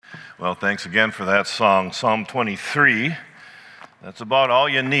Well, thanks again for that song, Psalm 23. That's about all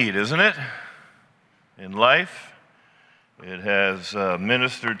you need, isn't it? In life, it has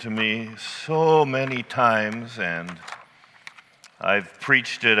ministered to me so many times, and I've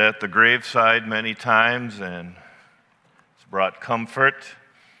preached it at the graveside many times, and it's brought comfort.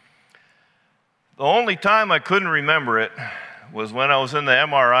 The only time I couldn't remember it was when I was in the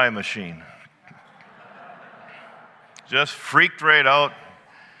MRI machine. Just freaked right out.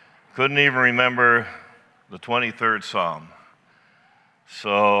 Couldn't even remember the 23rd Psalm.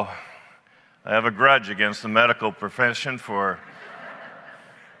 So I have a grudge against the medical profession for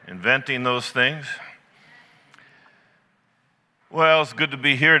inventing those things. Well, it's good to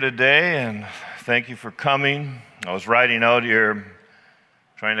be here today, and thank you for coming. I was writing out here,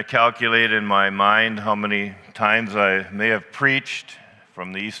 trying to calculate in my mind how many times I may have preached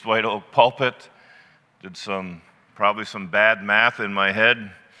from the East White Oak pulpit. Did probably some bad math in my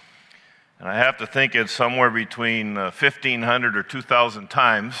head. And I have to think it's somewhere between 1,500 or 2,000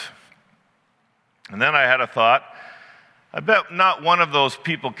 times. And then I had a thought, I bet not one of those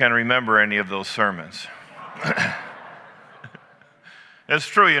people can remember any of those sermons. It's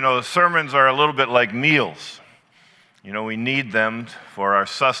true, sermons are a little bit like meals. We need them for our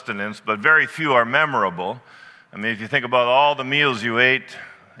sustenance, but very few are memorable. I mean, if you think about all the meals you ate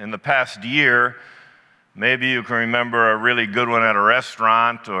in the past year, maybe you can remember a really good one at a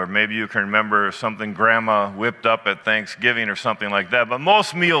restaurant, or maybe you can remember something grandma whipped up at Thanksgiving or something like that. But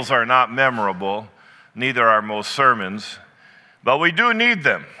most meals are not memorable, neither are most sermons. But we do need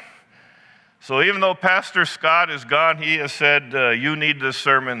them. So even though Pastor Scott is gone, he has said, you need this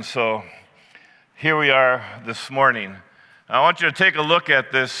sermon, so here we are this morning. I want you to take a look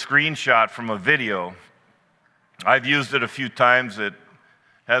at this screenshot from a video. I've used it a few times. It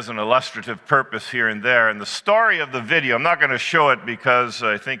has an illustrative purpose here and there. And the story of the video, I'm not going to show it because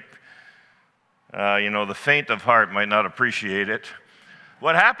I think, the faint of heart might not appreciate it.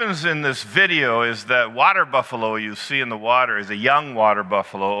 What happens in this video is that water buffalo you see in the water is a young water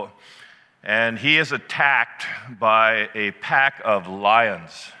buffalo, and he is attacked by a pack of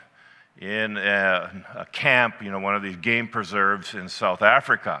lions in a camp, one of these game preserves in South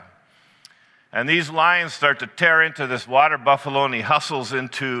Africa. And these lions start to tear into this water buffalo, and he hustles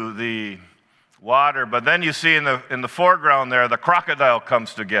into the water. But then you see in the foreground there, the crocodile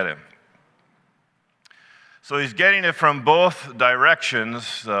comes to get him. So he's getting it from both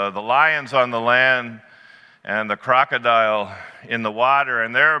directions, the lions on the land and the crocodile in the water.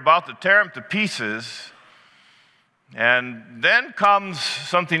 And they're about to tear him to pieces. And then comes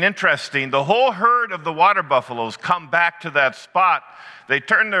something interesting. The whole herd of the water buffaloes come back to that spot. They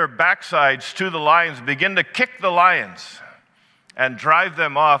turn their backsides to the lions, begin to kick the lions and drive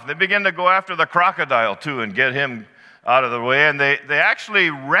them off. They begin to go after the crocodile too and get him out of the way. And they actually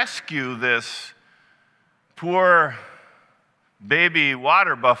rescue this poor baby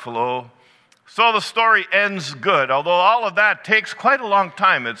water buffalo. So the story ends good, although all of that takes quite a long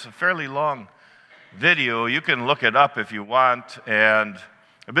time. It's a fairly long video. You can look it up if you want. And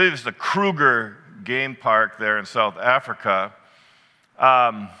I believe it's the Kruger Game Park there in South Africa.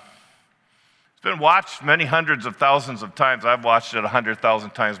 It's been watched many hundreds of thousands of times. I've watched it 100,000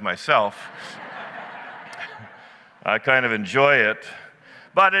 times myself. I kind of enjoy it.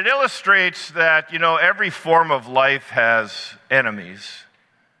 But it illustrates that, every form of life has enemies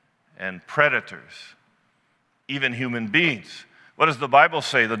and predators, even human beings. What does the Bible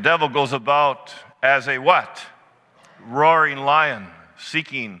say? The devil goes about as a what? Roaring lion,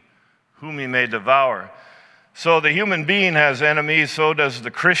 seeking whom he may devour. So the human being has enemies, so does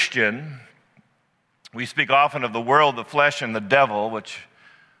the Christian. We speak often of the world, the flesh, and the devil, which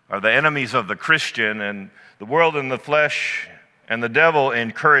are the enemies of the Christian. And the world and the flesh and the devil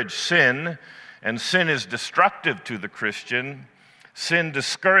encourage sin, and sin is destructive to the Christian. Sin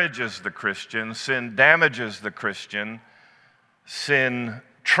discourages the Christian. Sin damages the Christian. Sin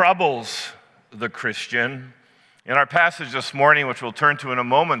troubles the Christian. In our passage this morning, which we'll turn to in a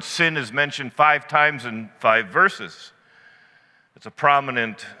moment, sin is mentioned 5 times in 5 verses. It's a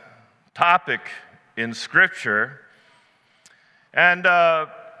prominent topic in Scripture. And,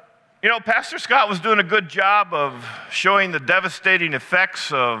 Pastor Scott was doing a good job of showing the devastating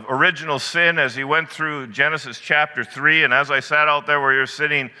effects of original sin as he went through Genesis chapter 3. And as I sat out there where you're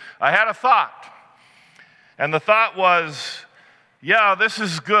sitting, I had a thought. And the thought was, yeah, this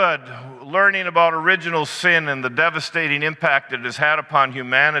is good, learning about original sin and the devastating impact it has had upon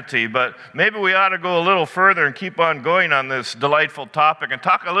humanity, but maybe we ought to go a little further and keep on going on this delightful topic and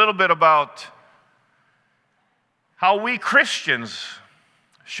talk a little bit about how we Christians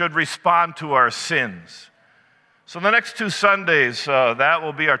should respond to our sins. So the next 2 Sundays, that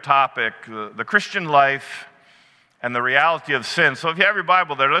will be our topic, the Christian life and the reality of sin. So if you have your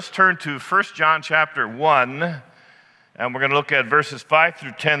Bible there, let's turn to 1 John chapter 1, and we're going to look at verses 5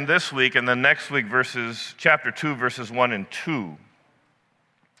 through 10 this week, and then next week chapter 2, verses 1 and 2.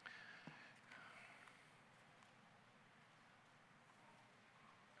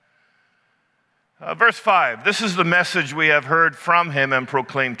 Verse 5, this is the message we have heard from him and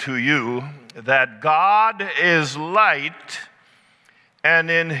proclaimed to you, that God is light, and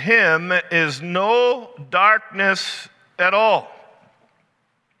in him is no darkness at all.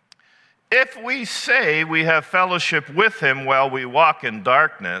 If we say we have fellowship with him while we walk in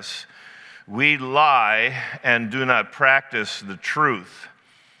darkness, we lie and do not practice the truth.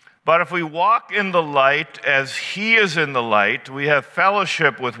 But if we walk in the light as he is in the light, we have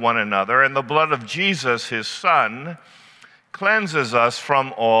fellowship with one another, and the blood of Jesus, his Son, cleanses us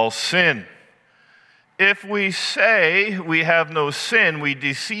from all sin. If we say we have no sin, we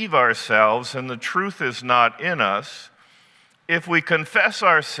deceive ourselves, and the truth is not in us. If we confess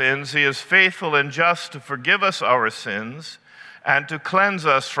our sins, he is faithful and just to forgive us our sins and to cleanse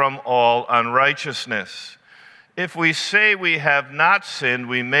us from all unrighteousness. If we say we have not sinned,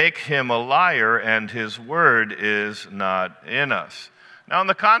 we make him a liar, and his word is not in us. Now, in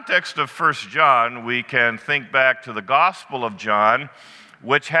the context of 1 John, we can think back to the Gospel of John,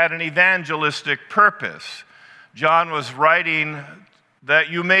 which had an evangelistic purpose. John was writing that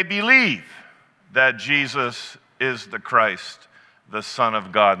you may believe that Jesus is the Christ, the Son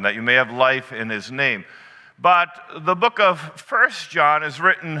of God, and that you may have life in his name. But the book of 1 John is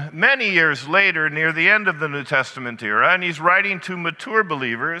written many years later, near the end of the New Testament era, and he's writing to mature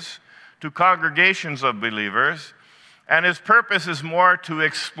believers, to congregations of believers, and his purpose is more to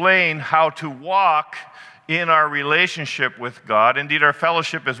explain how to walk in our relationship with God. Indeed, our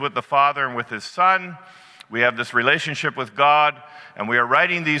fellowship is with the Father and with his Son. We have this relationship with God, and we are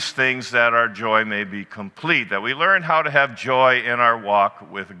writing these things that our joy may be complete, that we learn how to have joy in our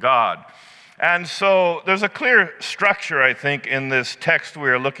walk with God. And so there's a clear structure, I think, in this text we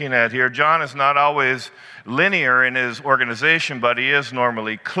are looking at here. John is not always linear in his organization, but he is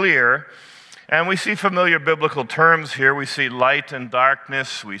normally clear. And we see familiar biblical terms here. We see light and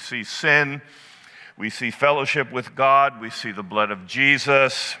darkness. We see sin. We see fellowship with God. We see the blood of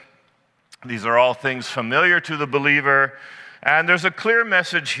Jesus. These are all things familiar to the believer. And there's a clear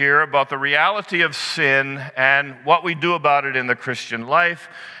message here about the reality of sin and what we do about it in the Christian life.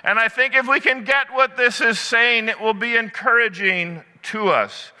 And I think if we can get what this is saying, it will be encouraging to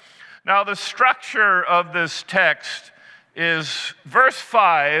us. Now, the structure of this text is verse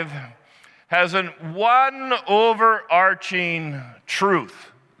 5 has one overarching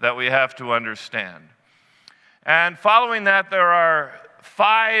truth that we have to understand. And following that, there are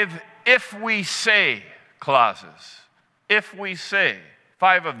 5 if we say clauses. If we say,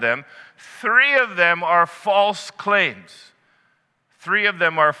 5 of them. 3 of them are false claims. 3 of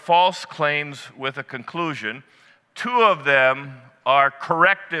them are false claims with a conclusion. 2 of them are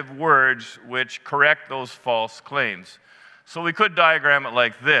corrective words which correct those false claims. So we could diagram it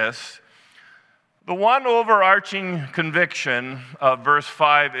like this. The one overarching conviction of verse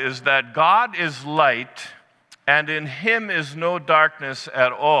 5 is that God is light, and in him is no darkness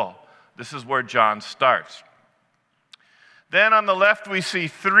at all. This is where John starts. Then on the left, we see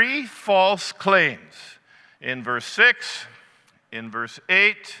 3 false claims in verse 6, in verse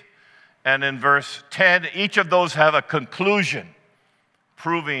 8, and in verse 10. Each of those have a conclusion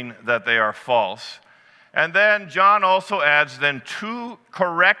proving that they are false. And then John also adds then 2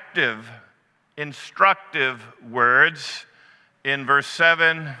 corrective, instructive words in verse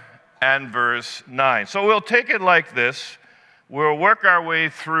 7 and verse 9. So we'll take it like this. We'll work our way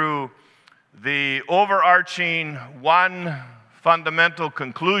through the overarching one fundamental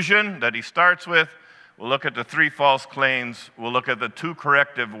conclusion that he starts with. We'll look at the 3 false claims. We'll look at the 2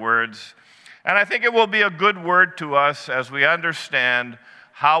 corrective words. And I think it will be a good word to us as we understand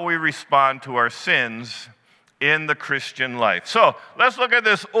how we respond to our sins in the Christian life. So let's look at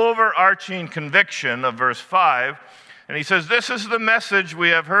this overarching conviction of verse 5. And he says, this is the message we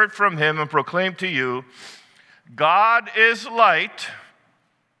have heard from him and proclaimed to you. God is light,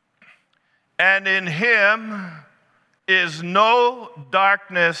 and in him is no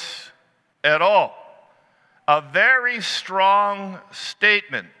darkness at all. A very strong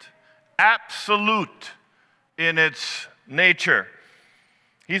statement, absolute in its nature.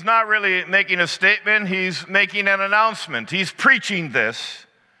 He's not really making a statement, he's making an announcement. He's preaching this,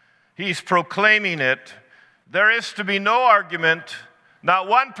 he's proclaiming it. There is to be no argument. Not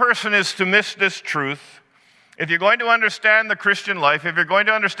one person is to miss this truth. If you're going to understand the Christian life, if you're going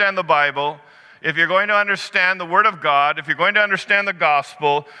to understand the Bible, if you're going to understand the Word of God, if you're going to understand the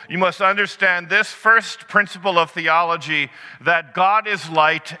gospel, you must understand this first principle of theology, that God is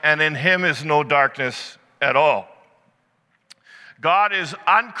light and in him is no darkness at all. God is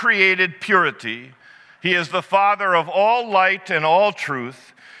uncreated purity. He is the Father of all light and all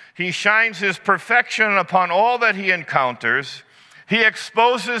truth. He shines his perfection upon all that he encounters. He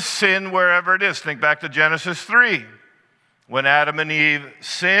exposes sin wherever it is. Think back to Genesis 3. When Adam and Eve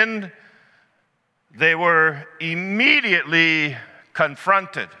sinned, they were immediately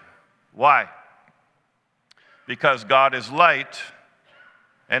confronted. Why? Because God is light,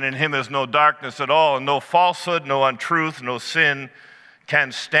 and in him is no darkness at all, and no falsehood, no untruth, no sin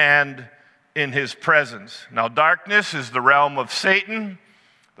can stand in his presence. Now, darkness is the realm of Satan,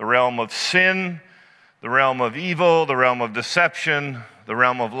 the realm of sin, the realm of evil, the realm of deception, the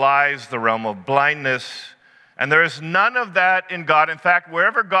realm of lies, the realm of blindness, and there is none of that in God. In fact,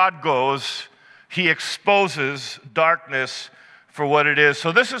 wherever God goes, he exposes darkness for what it is.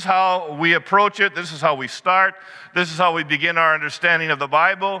 So this is how we approach it. This is how we start. This is how we begin our understanding of the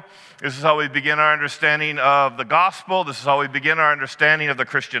Bible. This is how we begin our understanding of the gospel. This is how we begin our understanding of the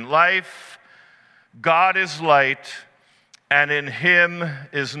Christian life. God is light, and in him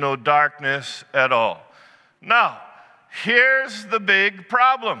is no darkness at all. Now, here's the big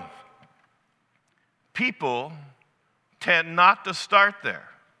problem. People tend not to start there,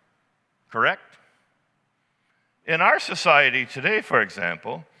 correct? In our society today, for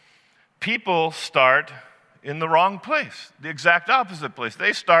example, people start in the wrong place, the exact opposite place.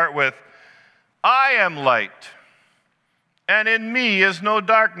 They start with, I am light, and in me is no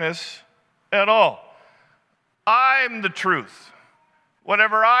darkness at all. I'm the truth.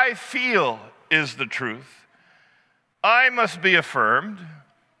 Whatever I feel is the truth. I must be affirmed.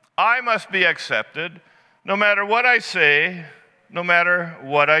 I must be accepted, no matter what I say, no matter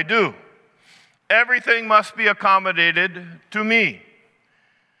what I do. Everything must be accommodated to me.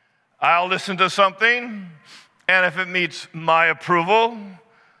 I'll listen to something, and if it meets my approval,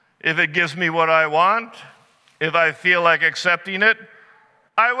 if it gives me what I want, if I feel like accepting it,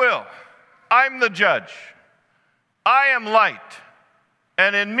 I will. I'm the judge. I am light,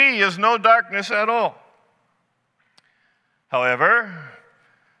 and in me is no darkness at all. However,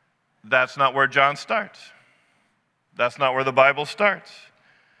 that's not where John starts. That's not where the Bible starts.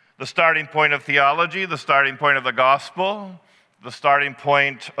 The starting point of theology, the starting point of the gospel, the starting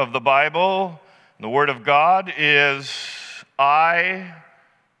point of the Bible, the Word of God is, I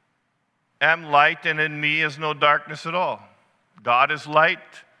am light, and in me is no darkness at all. God is light,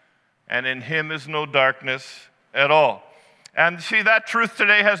 and in him is no darkness at all. And see, that truth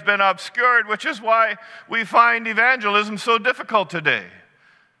today has been obscured, which is why we find evangelism so difficult today,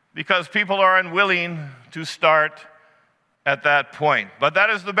 because people are unwilling to start at that point. But that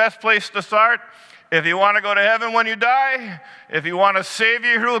is the best place to start. If you want to go to heaven when you die, if you want a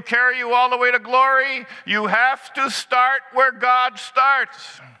Savior who will carry you all the way to glory, you have to start where God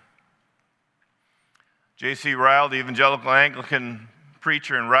starts. J.C. Ryle, the evangelical Anglican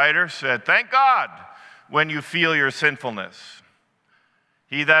preacher and writer, said, "Thank God when you feel your sinfulness.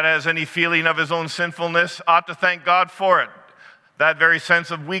 He that has any feeling of his own sinfulness ought to thank God for it." That very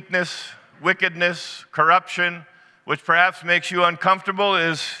sense of weakness, wickedness, corruption, which perhaps makes you uncomfortable,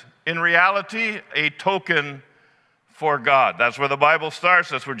 is in reality a token for God. That's where the Bible starts.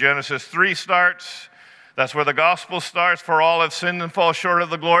 That's where Genesis 3 starts. That's where the gospel starts. For all have sinned and fall short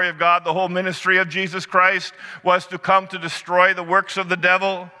of the glory of God. The whole ministry of Jesus Christ was to come to destroy the works of the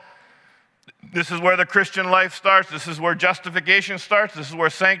devil. This is where the Christian life starts. This is where justification starts. This is where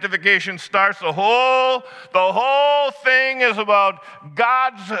sanctification starts. The whole thing is about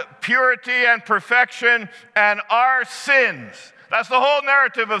God's purity and perfection and our sins. That's the whole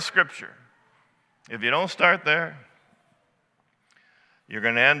narrative of Scripture. If you don't start there, you're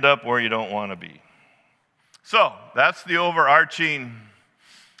going to end up where you don't want to be. So, that's the overarching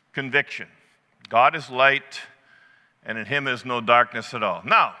conviction. God is light, and in him is no darkness at all.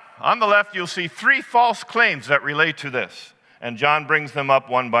 Now, on the left, you'll see 3 false claims that relate to this, and John brings them up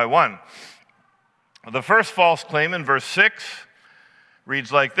one by one. The first false claim in verse 6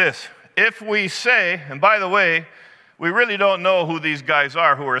 reads like this: if we say, and by the way, we really don't know who these guys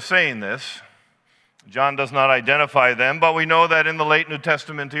are who are saying this. John does not identify them, but we know that in the late New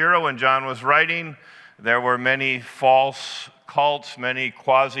Testament era, when John was writing, there were many false cults, many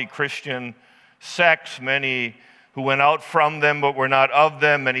quasi-Christian sects, many who went out from them but were not of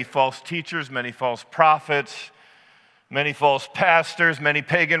them, many false teachers, many false prophets, many false pastors, many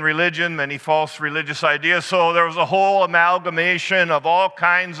pagan religion, many false religious ideas. So there was a whole amalgamation of all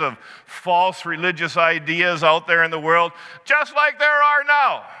kinds of false religious ideas out there in the world, just like there are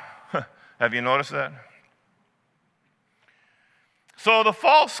now. Have you noticed that? So the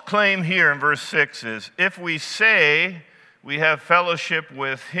false claim here in verse 6 is, if we say we have fellowship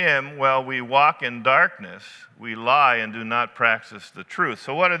with him while we walk in darkness, we lie and do not practice the truth.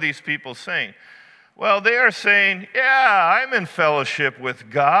 So what are these people saying? Well, they are saying, yeah, I'm in fellowship with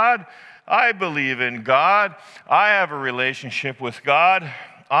God. I believe in God. I have a relationship with God.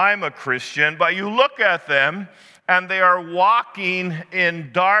 I'm a Christian. But you look at them, and they are walking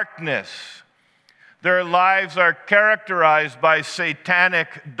in darkness. Their lives are characterized by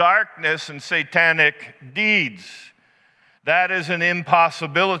satanic darkness and satanic deeds. That is an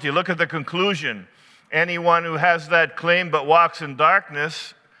impossibility. Look at the conclusion. Anyone who has that claim but walks in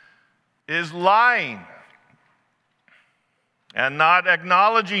darkness is lying and not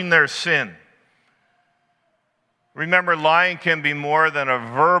acknowledging their sin. Remember, lying can be more than a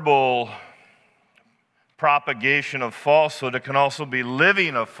verbal propagation of falsehood. It can also be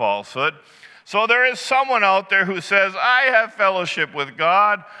living a falsehood. So there is someone out there who says, I have fellowship with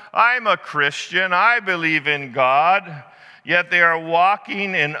God, I'm a Christian, I believe in God, yet they are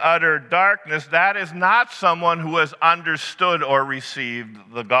walking in utter darkness. That is not someone who has understood or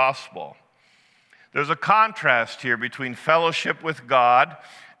received the gospel. There's a contrast here between fellowship with God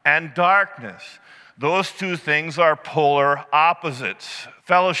and darkness. Those two things are polar opposites.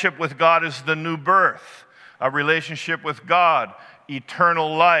 Fellowship with God is the new birth, a relationship with God,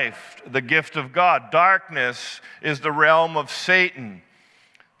 eternal life, the gift of God. Darkness is the realm of Satan,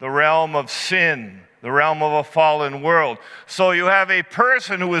 the realm of sin, the realm of a fallen world. So you have a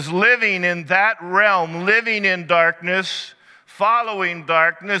person who is living in that realm, living in darkness, following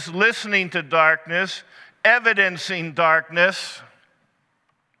darkness, listening to darkness, evidencing darkness.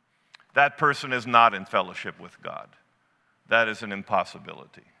 That person is not in fellowship with God. That is an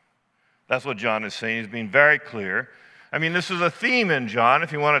impossibility. That's what John is saying. He's being very clear. I mean, this is a theme in John.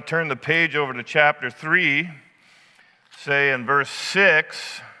 If you want to turn the page over to chapter 3, say in verse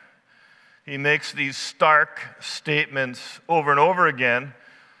 6, he makes these stark statements over and over again.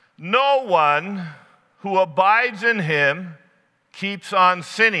 No one who abides in him keeps on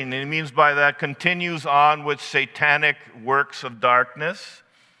sinning. And he means by that continues on with satanic works of darkness.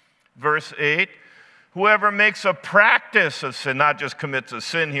 Verse 8, whoever makes a practice of sin, not just commits a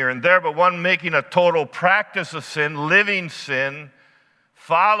sin here and there, but one making a total practice of sin, living sin,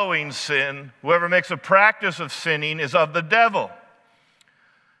 following sin, whoever makes a practice of sinning is of the devil.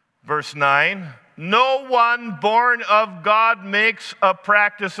 Verse 9, no one born of God makes a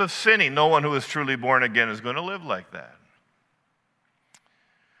practice of sinning. No one who is truly born again is going to live like that.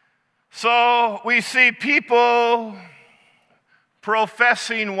 So we see people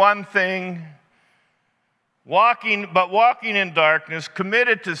professing one thing, walking in darkness,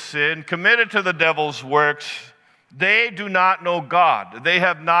 committed to sin, committed to the devil's works. They do not know God. They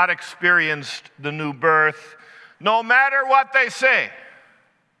have not experienced the new birth, no matter what they say.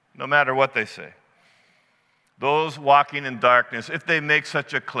 No matter what they say. Those walking in darkness, if they make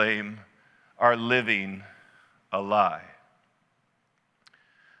such a claim, are living a lie.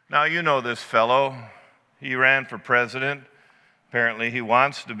 Now, you know this fellow. He ran for president. Apparently, he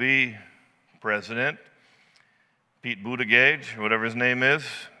wants to be president. Pete Buttigieg, whatever his name is.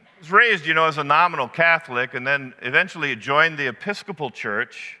 He was raised, as a nominal Catholic, and then eventually joined the Episcopal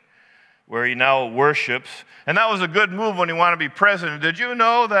Church, where he now worships. And that was a good move when he wanted to be president. Did you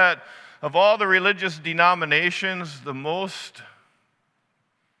know that of all the religious denominations, the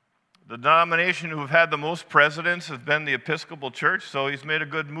denomination who have had the most presidents has been the Episcopal Church? So he's made a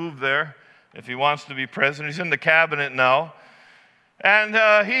good move there if he wants to be president. He's in the cabinet now.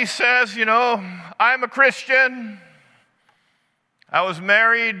 And he says, I'm a Christian. I was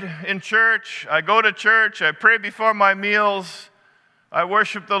married in church. I go to church. I pray before my meals. I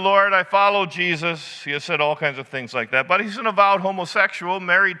worship the Lord. I follow Jesus. He has said all kinds of things like that. But he's an avowed homosexual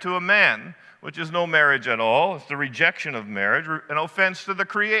married to a man, which is no marriage at all. It's the rejection of marriage, an offense to the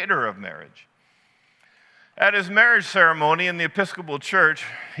creator of marriage. At his marriage ceremony in the Episcopal Church,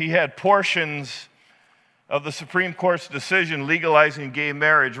 he had portions of the Supreme Court's decision legalizing gay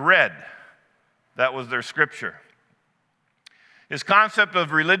marriage read. That was their scripture. His concept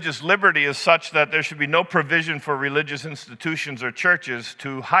of religious liberty is such that there should be no provision for religious institutions or churches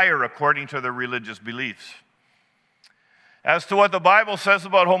to hire according to their religious beliefs. As to what the Bible says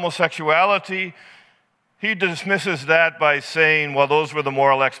about homosexuality, he dismisses that by saying, well, those were the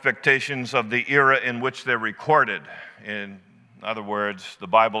moral expectations of the era in which they're recorded. In other words, the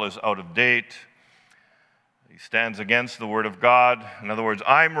Bible is out of date. He stands against the Word of God. In other words,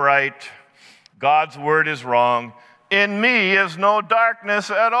 I'm right. God's Word is wrong. In me is no darkness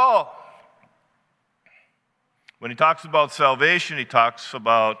at all. When he talks about salvation, he talks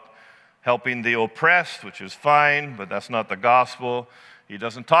about helping the oppressed, which is fine, but that's not the gospel. He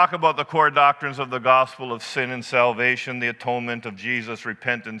doesn't talk about the core doctrines of the gospel of sin and salvation, the atonement of Jesus,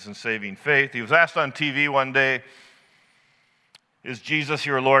 repentance, and saving faith. He was asked on TV one day, "Is Jesus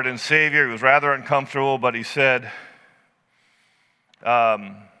your Lord and Savior?" He was rather uncomfortable, but he said,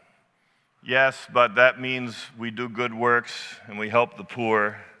 "Yes, but that means we do good works and we help the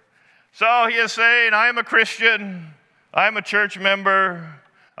poor." So he is saying, I am a Christian, I'm a church member,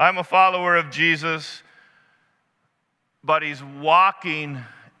 I'm a follower of Jesus, but he's walking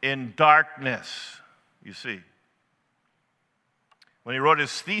in darkness, you see. When he wrote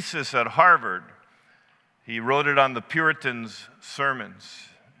his thesis at Harvard, he wrote it on the Puritans' sermons.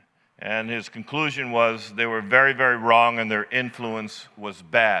 And his conclusion was they were very, very wrong and their influence was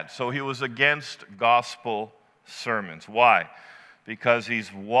bad. So he was against gospel sermons. Why? Because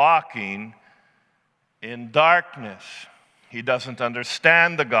he's walking in darkness. He doesn't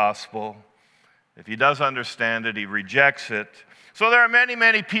understand the gospel. If he does understand it, he rejects it. So there are many,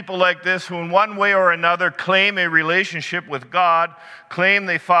 many people like this who in one way or another claim a relationship with God, claim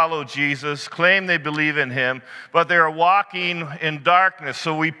they follow Jesus, claim they believe in him, but they are walking in darkness.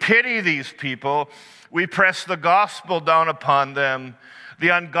 So we pity these people. We press the gospel down upon them. The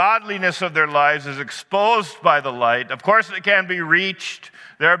ungodliness of their lives is exposed by the light. Of course, it can be reached.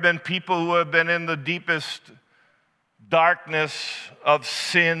 There have been people who have been in the deepest darkness of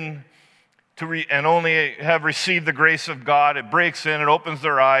sin and only have received the grace of God. It breaks in, it opens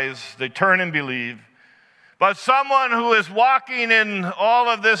their eyes, they turn and believe. But someone who is walking in all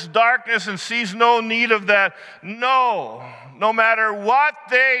of this darkness and sees no need of that, no matter what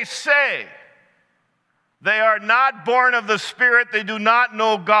they say, they are not born of the Spirit. They do not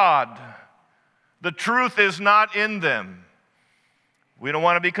know God. The truth is not in them. We don't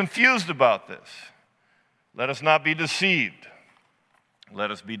want to be confused about this. Let us not be deceived.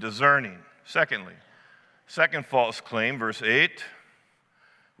 Let us be discerning. Secondly, second false claim, verse 8,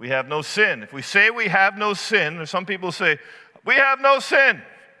 we have no sin. If we say we have no sin, or some people say, we have no sin.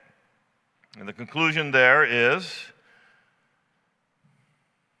 And the conclusion there is,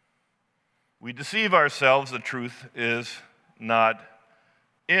 we deceive ourselves, the truth is not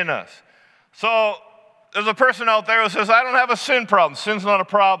in us. So there's a person out there who says, I don't have a sin problem. Sin's not a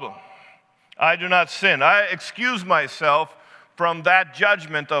problem. I do not sin. I excuse myself from that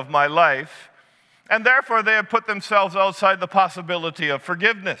judgment of my life, and therefore they have put themselves outside the possibility of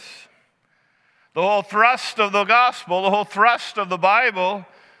forgiveness. The whole thrust of the gospel, the whole thrust of the Bible,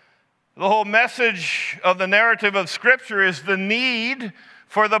 the whole message of the narrative of Scripture is the need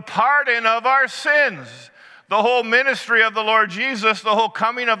for the pardon of our sins. The whole ministry of the Lord Jesus, the whole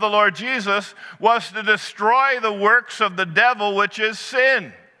coming of the Lord Jesus was to destroy the works of the devil, which is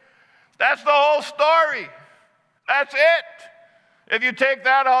sin. That's the whole story. That's it. If you take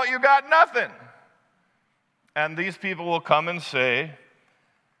that out, you got nothing. And these people will come and say,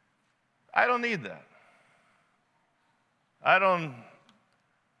 I don't need that. I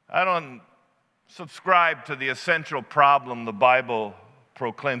don't subscribe to the essential problem the Bible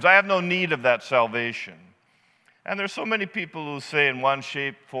proclaims. I have no need of that salvation. And there's so many people who say in one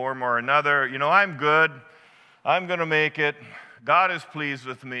shape, form, or another, I'm good. I'm going to make it. God is pleased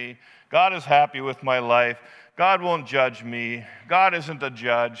with me. God is happy with my life. God won't judge me. God isn't a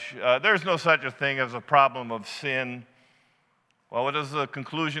judge. There's no such a thing as a problem of sin. Well, what is the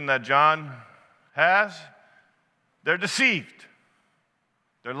conclusion that John has? They're deceived.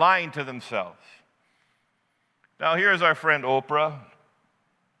 They're lying to themselves. Now, here's our friend Oprah.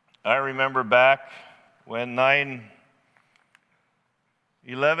 I remember back when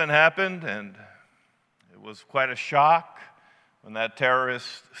 9/11 happened, and it was quite a shock when that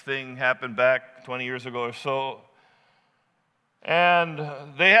terrorist thing happened back 20 years ago or so. And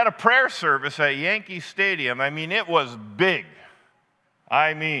they had a prayer service at Yankee Stadium. It was big.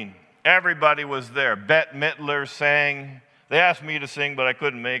 Everybody was there. Bette Midler sang. They asked me to sing, but I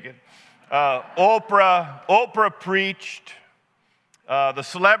couldn't make it. Oprah preached. The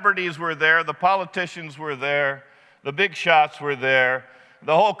celebrities were there. The politicians were there. The big shots were there.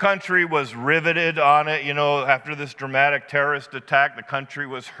 The whole country was riveted on it. After this dramatic terrorist attack, the country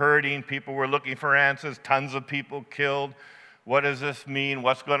was hurting. People were looking for answers. Tons of people killed. What does this mean?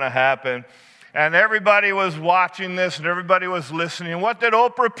 What's going to happen? And everybody was watching this, and everybody was listening. What did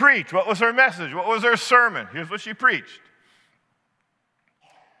Oprah preach? What was her message? What was her sermon? Here's what she preached.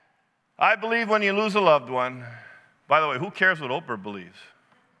 I believe when you lose a loved one, by the way, who cares what Oprah believes?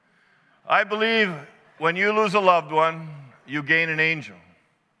 I believe when you lose a loved one, you gain an angel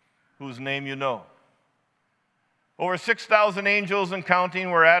whose name you know. Over 6,000 angels and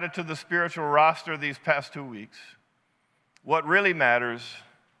counting were added to the spiritual roster these past 2 weeks. What really matters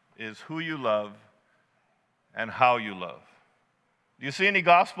is who you love and how you love. Do you see any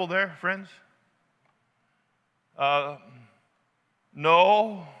gospel there, friends?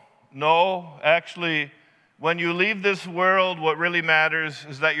 No. Actually, when you leave this world, what really matters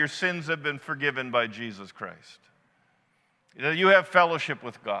is that your sins have been forgiven by Jesus Christ. That you have fellowship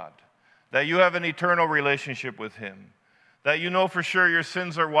with God. That you have an eternal relationship with Him. That you know for sure your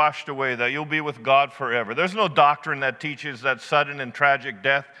sins are washed away, that you'll be with God forever. There's no doctrine that teaches that sudden and tragic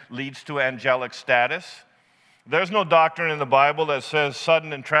death leads to angelic status. There's no doctrine in the Bible that says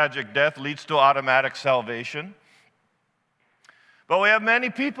sudden and tragic death leads to automatic salvation. But we have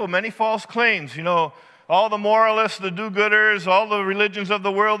many people, many false claims. You know, all the moralists, the do-gooders, all the religions of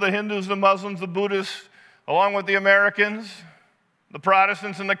the world, the Hindus, the Muslims, the Buddhists, along with the Americans, the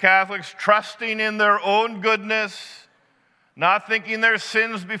Protestants and the Catholics, trusting in their own goodness, not thinking their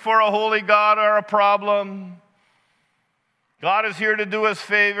sins before a holy God are a problem. God is here to do us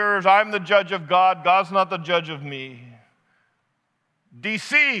favors. I'm the judge of God. God's not the judge of me.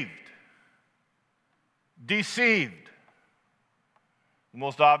 Deceived. The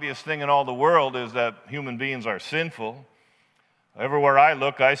most obvious thing in all the world is that human beings are sinful. Everywhere I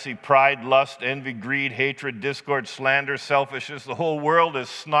look, I see pride, lust, envy, greed, hatred, discord, slander, selfishness. The whole world is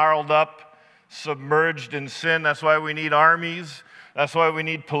snarled up, submerged in sin. That's why we need armies. That's why we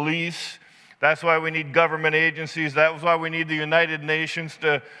need police. That's why we need government agencies. That's why we need the United Nations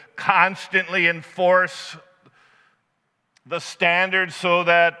to constantly enforce the standards so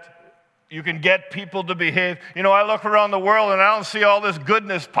that you can get people to behave. You know, I look around the world and I don't see all this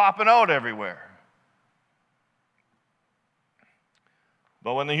goodness popping out everywhere.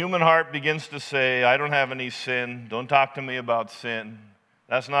 But when the human heart begins to say, I don't have any sin, don't talk to me about sin,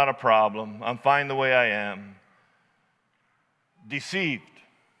 that's not a problem. I'm fine the way I am. Deceived.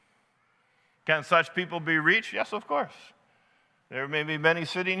 Can such people be reached? Yes, of course. There may be many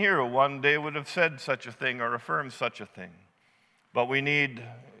sitting here who one day would have said such a thing or affirmed such a thing. But we need,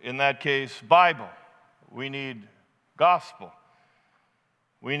 in that case, Bible. We need gospel.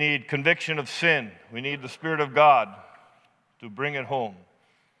 We need conviction of sin. We need the Spirit of God to bring it home.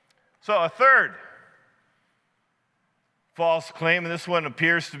 So a third false claim, and this one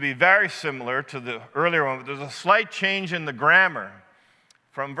appears to be very similar to the earlier one, but there's a slight change in the grammar.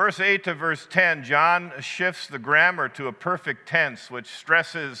 From verse 8 to verse 10, John shifts the grammar to a perfect tense, which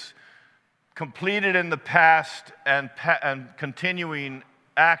stresses completed in the past and continuing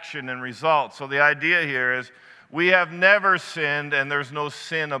action and result. So the idea here is we have never sinned and there's no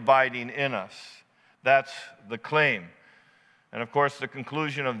sin abiding in us. That's the claim. And of course, the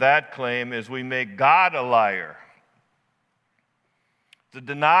conclusion of that claim is we make God a liar. The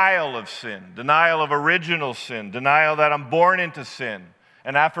denial of sin, denial of original sin, denial that I'm born into sin,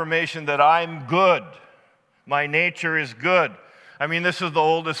 an affirmation that I'm good, my nature is good. I mean, this is the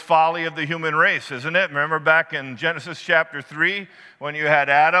oldest folly of the human race, isn't it? Remember back in Genesis chapter 3, when you had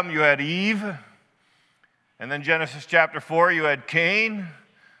Adam, you had Eve, and then Genesis chapter 4, you had Cain,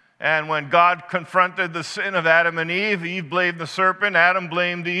 and when God confronted the sin of Adam and Eve blamed the serpent, Adam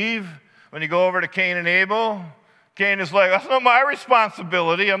blamed Eve. When you go over to Cain and Abel, Cain is like, that's not my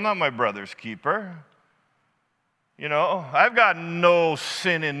responsibility. I'm not my brother's keeper. You know, I've got no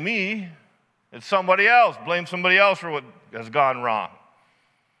sin in me. It's somebody else. Blame somebody else for what has gone wrong.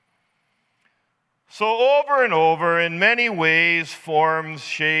 So over and over, in many ways, forms,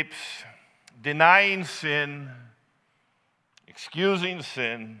 shapes, denying sin, excusing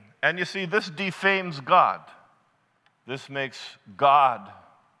sin. And you see, this defames God. This makes God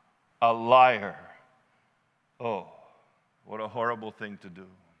a liar. Oh, what a horrible thing to do.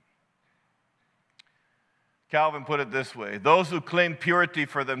 Calvin put it this way: those who claim purity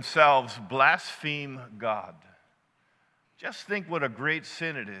for themselves blaspheme God. Just think what a great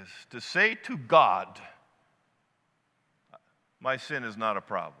sin it is to say to God, my sin is not a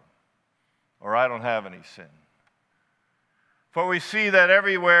problem, or I don't have any sin. For we see that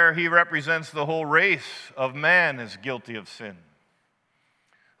everywhere he represents the whole race of man is guilty of sin.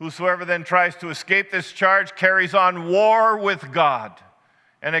 Whosoever then tries to escape this charge carries on war with God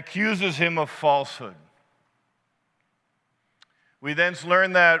and accuses him of falsehood. We thence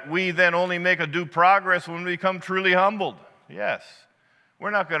learn that we then only make a due progress when we become truly humbled. Yes,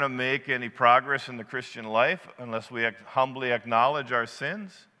 we're not going to make any progress in the Christian life unless we humbly acknowledge our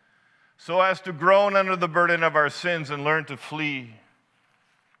sins, so as to groan under the burden of our sins and learn to flee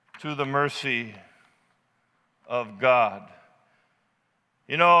to the mercy of God.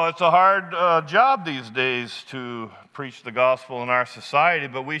 You know, it's a hard job these days to preach the gospel in our society,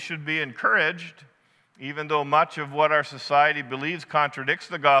 but we should be encouraged, even though much of what our society believes contradicts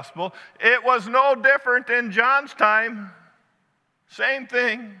the gospel. It was no different in John's time. Same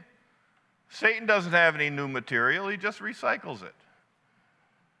thing. Satan doesn't have any new material, he just recycles it.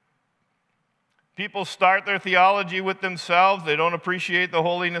 People start their theology with themselves, they don't appreciate the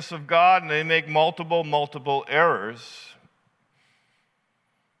holiness of God, and they make multiple errors.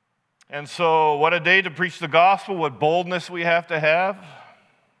 And so, what a day to preach the gospel, what boldness we have to have,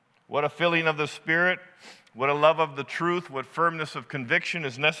 what a filling of the Spirit, what a love of the truth, what firmness of conviction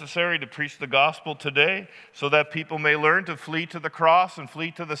is necessary to preach the gospel today so that people may learn to flee to the cross and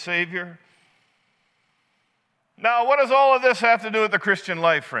flee to the Savior. Now, what does all of this have to do with the Christian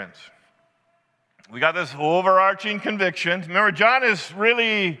life, friends? We got this overarching conviction. Remember, John is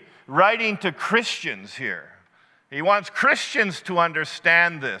really writing to Christians here. He wants Christians to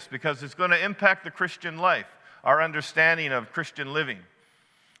understand this because it's going to impact the Christian life, our understanding of Christian living.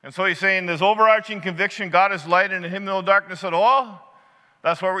 And so he's saying this overarching conviction, God is light and in him no darkness at all.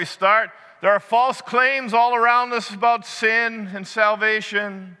 That's where we start. There are false claims all around us about sin and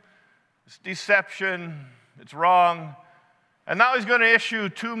salvation. It's deception. It's wrong. And now he's going to issue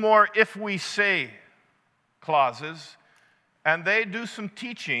two more if we say clauses. And they do some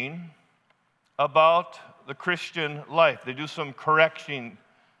teaching about the Christian life. They do some correcting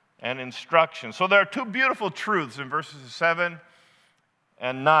and instruction. So there are two beautiful truths in verses 7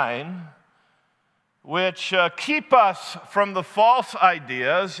 and 9, which keep us from the false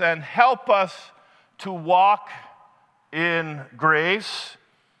ideas and help us to walk in grace,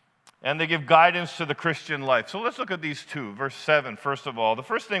 and they give guidance to the Christian life. So let's look at these two. Verse 7, first of all. The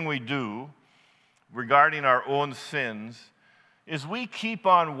first thing we do regarding our own sins is we keep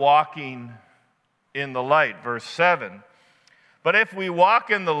on walking in the light. Verse 7, but if we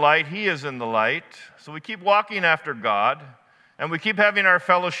walk in the light, he is in the light. So we keep walking after God, and we keep having our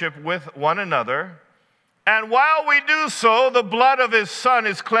fellowship with one another. And while we do so, the blood of his Son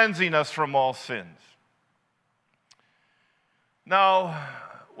is cleansing us from all sins. Now,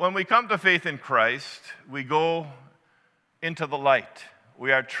 when we come to faith in Christ, we go into the light.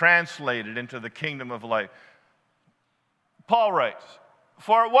 We are translated into the kingdom of light. Paul writes,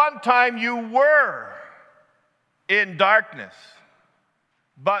 for at one time you were in darkness,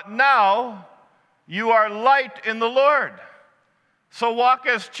 but now you are light in the Lord. So walk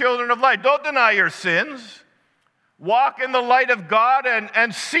as children of light. Don't deny your sins. Walk in the light of God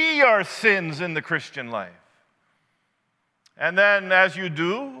and see your sins in the Christian life. And then as you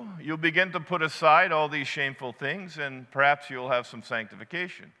do, you'll begin to put aside all these shameful things, and perhaps you'll have some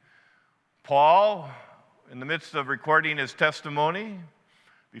sanctification. Paul, in the midst of recording his testimony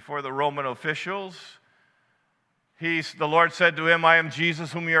before the Roman officials, the Lord said to him, I am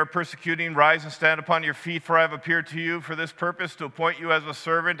Jesus whom you are persecuting. Rise and stand upon your feet, for I have appeared to you for this purpose, to appoint you as a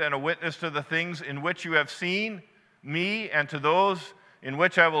servant and a witness to the things in which you have seen me, and to those in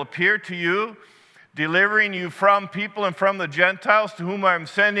which I will appear to you, delivering you from people and from the Gentiles to whom I am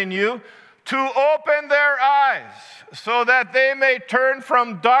sending you, to open their eyes, so that they may turn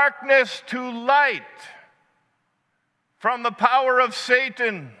from darkness to light, from the power of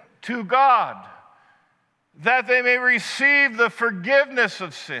Satan to God, that they may receive the forgiveness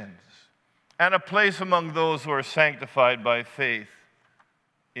of sins and a place among those who are sanctified by faith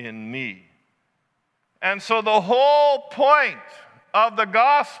in me. And so the whole point of the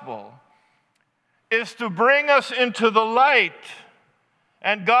gospel is to bring us into the light,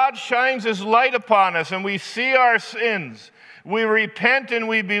 and God shines his light upon us, and we see our sins. We repent and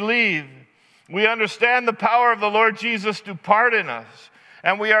we believe. We understand the power of the Lord Jesus to pardon us,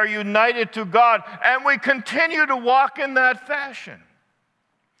 and we are united to God, and we continue to walk in that fashion,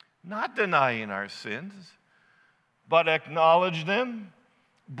 not denying our sins, but acknowledge them,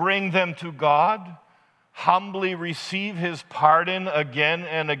 bring them to God, humbly receive his pardon again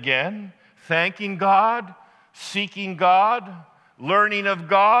and again, thanking God, seeking God, learning of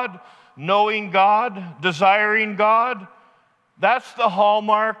God, knowing God, desiring God. That's the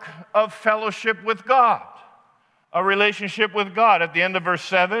hallmark of fellowship with God, a relationship with God. At the end of verse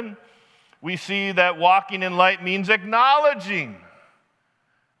 7, we see that walking in light means acknowledging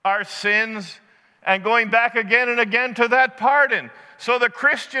our sins and going back again and again to that pardon. So the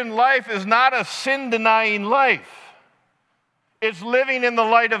Christian life is not a sin-denying life. It's living in the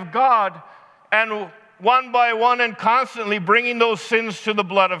light of God and one by one and constantly bringing those sins to the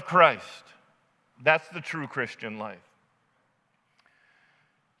blood of Christ. That's the true Christian life.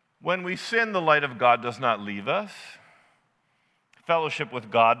 When we sin, the light of God does not leave us. Fellowship with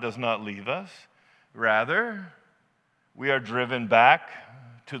God does not leave us. Rather, we are driven back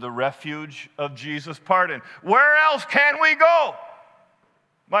to the refuge of Jesus' pardon. Where else can we go,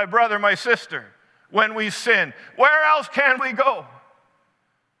 my brother, my sister, when we sin? Where else can we go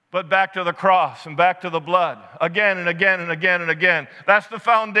but back to the cross and back to the blood again and again and again and again? That's the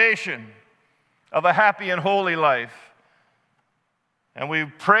foundation of a happy and holy life. And we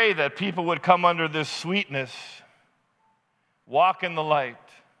pray that people would come under this sweetness, walk in the light,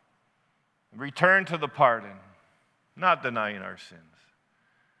 return to the pardon, not denying our sins.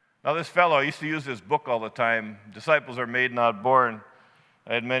 Now, this fellow, I used to use this book all the time, Disciples Are Made, Not Born.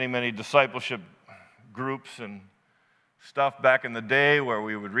 I had many, many discipleship groups and stuff back in the day where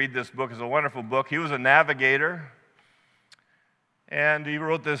we would read this book. It's a wonderful book. He was a navigator, and he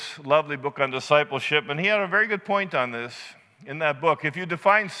wrote this lovely book on discipleship, and he had a very good point on this in that book. If you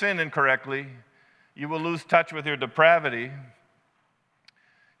define sin incorrectly, you will lose touch with your depravity.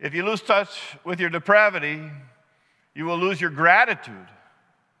 If you lose touch with your depravity, you will lose your gratitude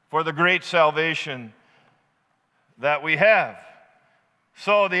for the great salvation that we have.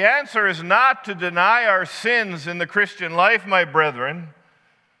 So the answer is not to deny our sins in the Christian life, my brethren.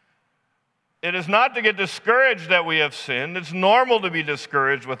 It is not to get discouraged that we have sinned. It's normal to be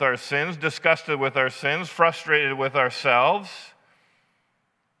discouraged with our sins, disgusted with our sins, frustrated with ourselves.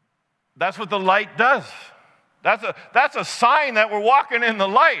 That's what the light does. That's a sign that we're walking in the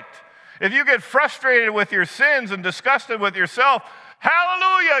light. If you get frustrated with your sins and disgusted with yourself,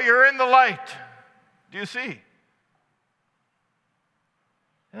 hallelujah, you're in the light. Do you see?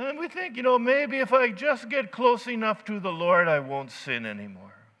 And then we think, maybe if I just get close enough to the Lord, I won't sin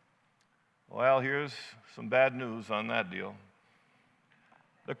anymore. Well, here's some bad news on that deal.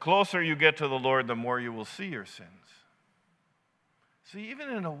 The closer you get to the Lord, the more you will see your sins. See, even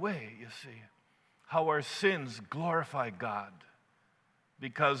in a way, you see, how our sins glorify God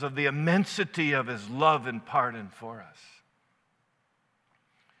because of the immensity of His love and pardon for us.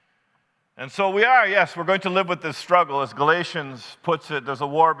 And so we're going to live with this struggle. As Galatians puts it, there's a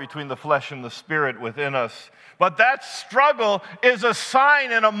war between the flesh and the spirit within us. But that struggle is a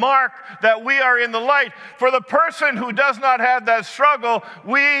sign and a mark that we are in the light. For the person who does not have that struggle,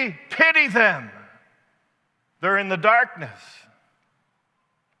 we pity them. They're in the darkness.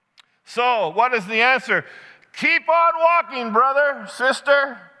 So, what is the answer? Keep on walking, brother,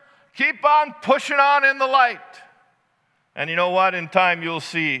 sister. Keep on pushing on in the light. And you know what? In time, you'll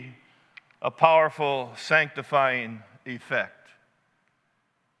see a powerful sanctifying effect.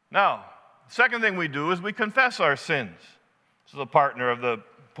 Now, the second thing we do is we confess our sins. This is a partner of the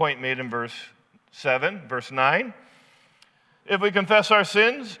point made in verse 9. If we confess our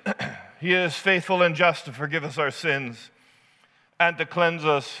sins, He is faithful and just to forgive us our sins and to cleanse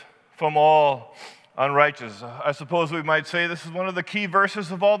us from all unrighteousness. I suppose we might say this is one of the key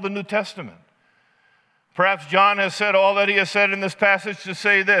verses of all the New Testament. Perhaps John has said all that he has said in this passage to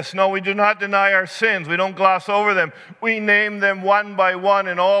say this: no, we do not deny our sins. We don't gloss over them. We name them one by one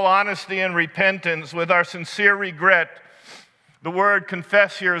in all honesty and repentance with our sincere regret. The word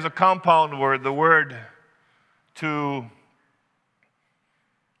confess here is a compound word. The word to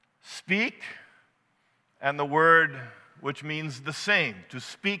speak and the word which means the same, to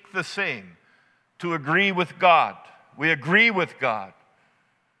speak the same, to agree with God. We agree with God.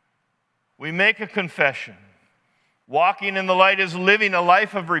 We make a confession. Walking in the light is living a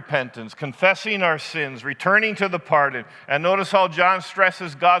life of repentance, confessing our sins, returning to the pardon. And notice how John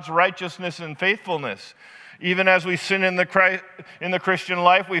stresses God's righteousness and faithfulness. Even as we sin in the Christian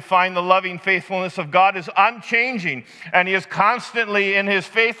life, we find the loving faithfulness of God is unchanging, and He is constantly in His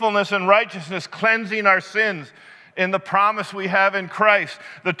faithfulness and righteousness cleansing our sins in the promise we have in Christ.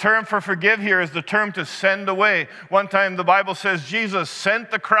 The term for forgive here is the term to send away. One time the Bible says Jesus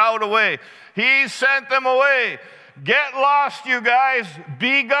sent the crowd away. He sent them away. Get lost, you guys.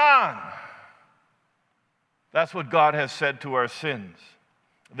 Be gone. That's what God has said to our sins.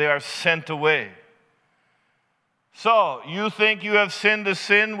 They are sent away. So, you think you have sinned a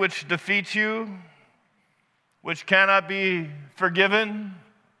sin which defeats you, which cannot be forgiven,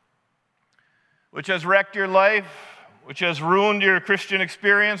 which has wrecked your life, which has ruined your Christian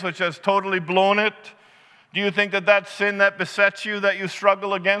experience, which has totally blown it? Do you think that sin that besets you, that you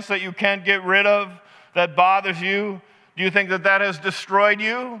struggle against, that you can't get rid of, that bothers you, do you think that has destroyed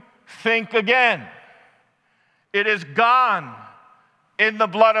you? Think again. It is gone in the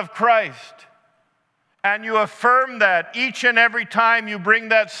blood of Christ. And you affirm that each and every time you bring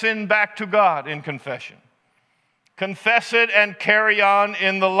that sin back to God in confession. Confess it and carry on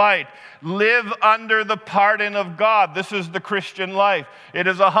in the light. Live under the pardon of God. This is the Christian life. It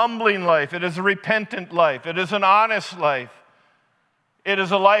is a humbling life. It is a repentant life. It is an honest life. It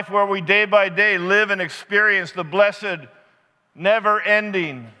is a life where we day by day live and experience the blessed,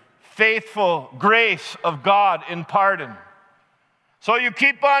 never-ending, faithful grace of God in pardon. So you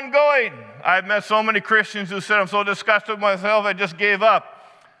keep on going. I've met so many Christians who said, I'm so disgusted with myself, I just gave up.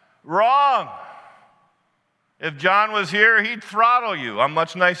 Wrong. If John was here, he'd throttle you. I'm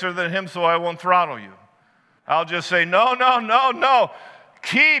much nicer than him, so I won't throttle you. I'll just say, no, no, no, no.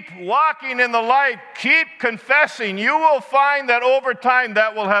 Keep walking in the light. Keep confessing. You will find that over time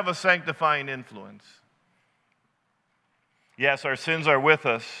that will have a sanctifying influence. Yes, our sins are with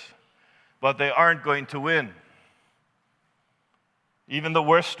us, but they aren't going to win. Even the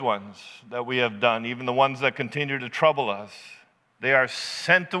worst ones that we have done, even the ones that continue to trouble us, they are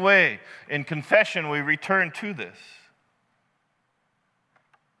sent away. In confession, we return to this.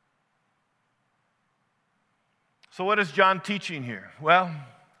 So what is John teaching here? Well,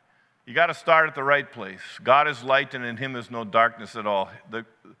 you got to start at the right place. God is light, and in him is no darkness at all.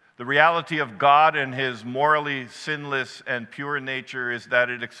 The reality of God and his morally sinless and pure nature is that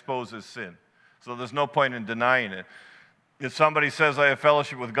it exposes sin. So there's no point in denying it. If somebody says, I have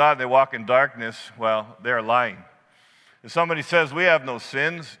fellowship with God, they walk in darkness, well, they're lying. If somebody says, we have no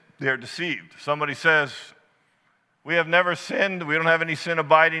sins, they're deceived. Somebody says, we have never sinned, we don't have any sin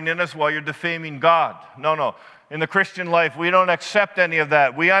abiding in us, well, you're defaming God. No. In the Christian life, we don't accept any of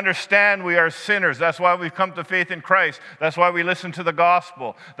that. We understand we are sinners. That's why we've come to faith in Christ. That's why we listen to the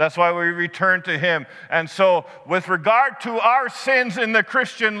gospel. That's why we return to him. And so, with regard to our sins in the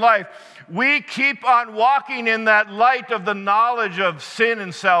Christian life, we keep on walking in that light of the knowledge of sin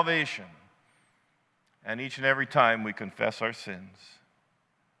and salvation. And each and every time we confess our sins,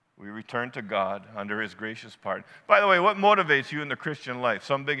 we return to God under his gracious pardon. By the way, what motivates you in the Christian life?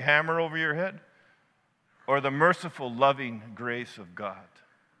 Some big hammer over your head? Or the merciful, loving grace of God,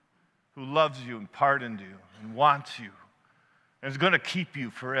 who loves you and pardoned you and wants you and is going to keep you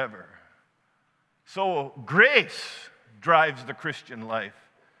forever. So grace drives the Christian life,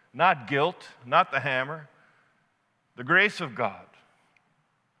 not guilt, not the hammer, the grace of God.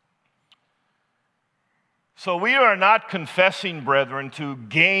 So we are not confessing, brethren, to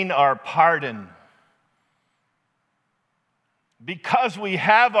gain our pardon. Because we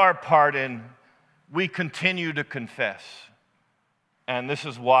have our pardon, we continue to confess. And this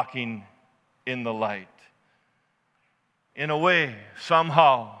is walking in the light. In a way,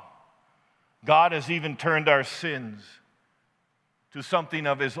 somehow, God has even turned our sins to something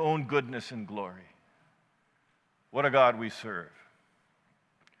of his own goodness and glory. What a God we serve.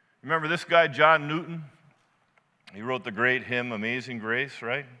 Remember this guy, John Newton? He wrote the great hymn, Amazing Grace,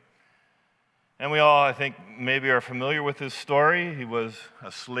 right? And we all, I think, maybe are familiar with his story. He was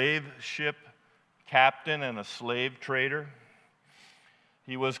a slave ship captain and a slave trader.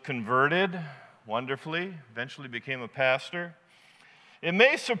 He was converted wonderfully, eventually became a pastor. It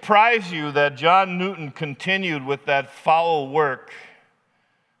may surprise you that John Newton continued with that foul work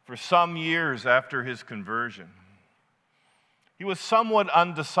for some years after his conversion. He was somewhat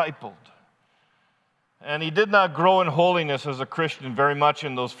undiscipled, and he did not grow in holiness as a Christian very much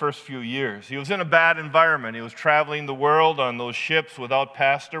in those first few years. He was in a bad environment. He was traveling the world on those ships without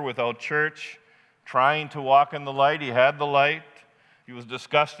pastor, without church, trying to walk in the light. He had the light. He was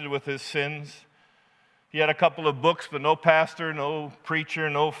disgusted with his sins. He had a couple of books, but no pastor, no preacher,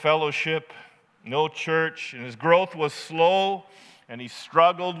 no fellowship, no church. And his growth was slow, and he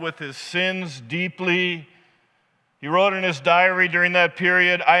struggled with his sins deeply. He wrote in his diary during that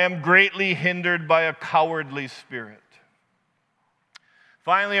period, I am greatly hindered by a cowardly spirit.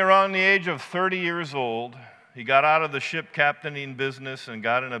 Finally, around the age of 30 years old, he got out of the ship captaining business and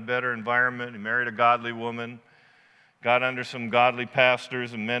got in a better environment. He married a godly woman, got under some godly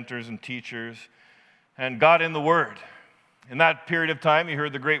pastors and mentors and teachers, and got in the Word. In that period of time, he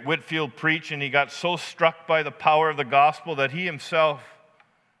heard the great Whitefield preach, and he got so struck by the power of the gospel that he himself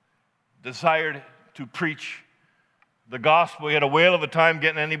desired to preach the gospel. He had a whale of a time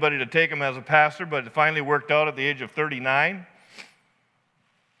getting anybody to take him as a pastor, but it finally worked out at the age of 39.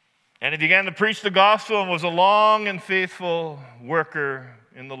 And he began to preach the gospel and was a long and faithful worker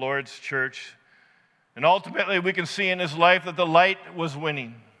in the Lord's church. And ultimately, we can see in his life that the light was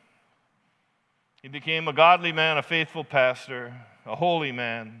winning. He became a godly man, a faithful pastor, a holy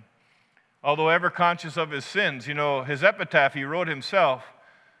man, although ever conscious of his sins. You know, his epitaph he wrote himself,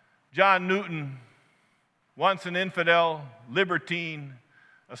 John Newton, once an infidel, libertine,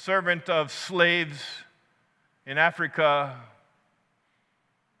 a servant of slaves in Africa,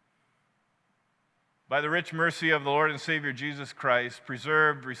 by the rich mercy of the Lord and Savior Jesus Christ,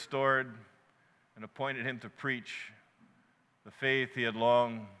 preserved, restored, and appointed him to preach the faith he had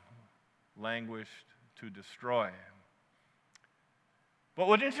long languished to destroy. But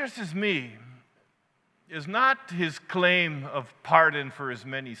what interests me is not his claim of pardon for his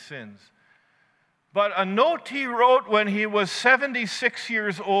many sins, but a note he wrote when he was 76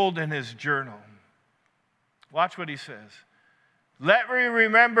 years old in his journal. Watch what he says. Let me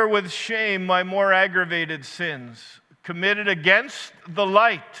remember with shame my more aggravated sins, committed against the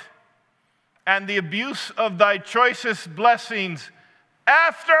light and the abuse of thy choicest blessings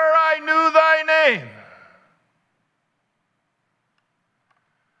after I knew thy name.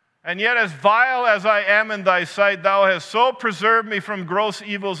 And yet, as vile as I am in thy sight, thou hast so preserved me from gross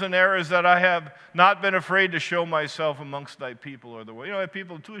evils and errors that I have not been afraid to show myself amongst thy people or the world. You know,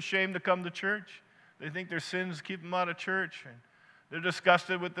 people are too ashamed to come to church. They think their sins keep them out of church. And they're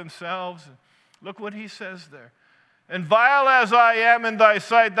disgusted with themselves. Look what he says there. And vile as I am in thy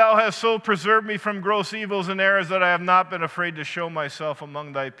sight, thou hast so preserved me from gross evils and errors that I have not been afraid to show myself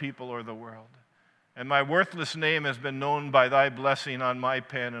among thy people or the world. And my worthless name has been known by thy blessing on my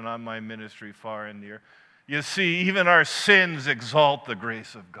pen and on my ministry far and near. You see, even our sins exalt the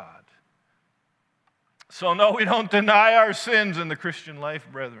grace of God. So no, we don't deny our sins in the Christian life,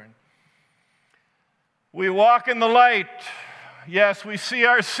 brethren. We walk in the light. Yes, we see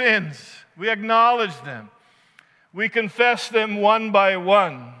our sins. We acknowledge them. We confess them one by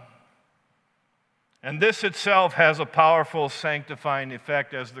one. And this itself has a powerful sanctifying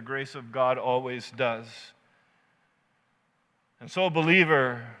effect, as the grace of God always does. And so,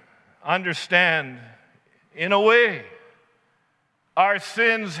 believer, understand, in a way, our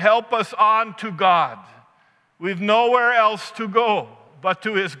sins help us on to God. We've nowhere else to go but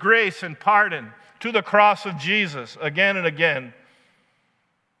to his grace and pardon, to the cross of Jesus again and again.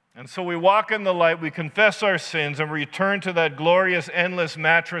 And so we walk in the light, we confess our sins, and return to that glorious, endless,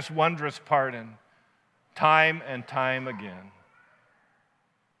 matchless, wondrous pardon. Time and time again.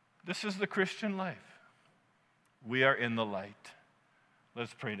 This is the Christian life. We are in the light.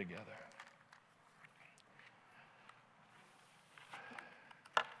 Let's pray together.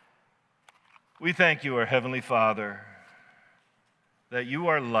 We thank you, our Heavenly Father, that you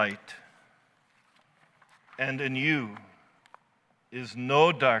are light, and in you is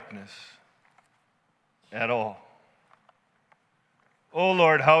no darkness at all. Oh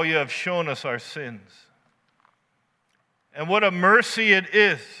Lord, how you have shown us our sins. And what a mercy it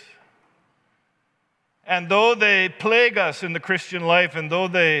is. And though they plague us in the Christian life, and though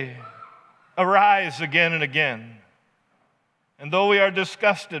they arise again and again, and though we are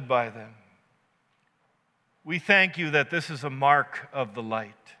disgusted by them, we thank you that this is a mark of the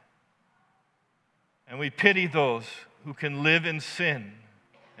light. And we pity those who can live in sin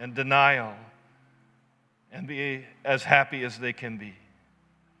and denial and be as happy as they can be.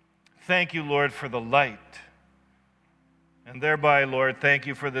 Thank you, Lord, for the light. And thereby, Lord, thank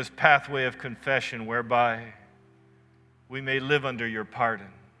you for this pathway of confession whereby we may live under your pardon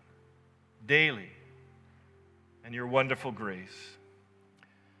daily and your wonderful grace.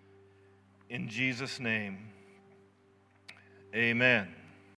 In Jesus' name, amen.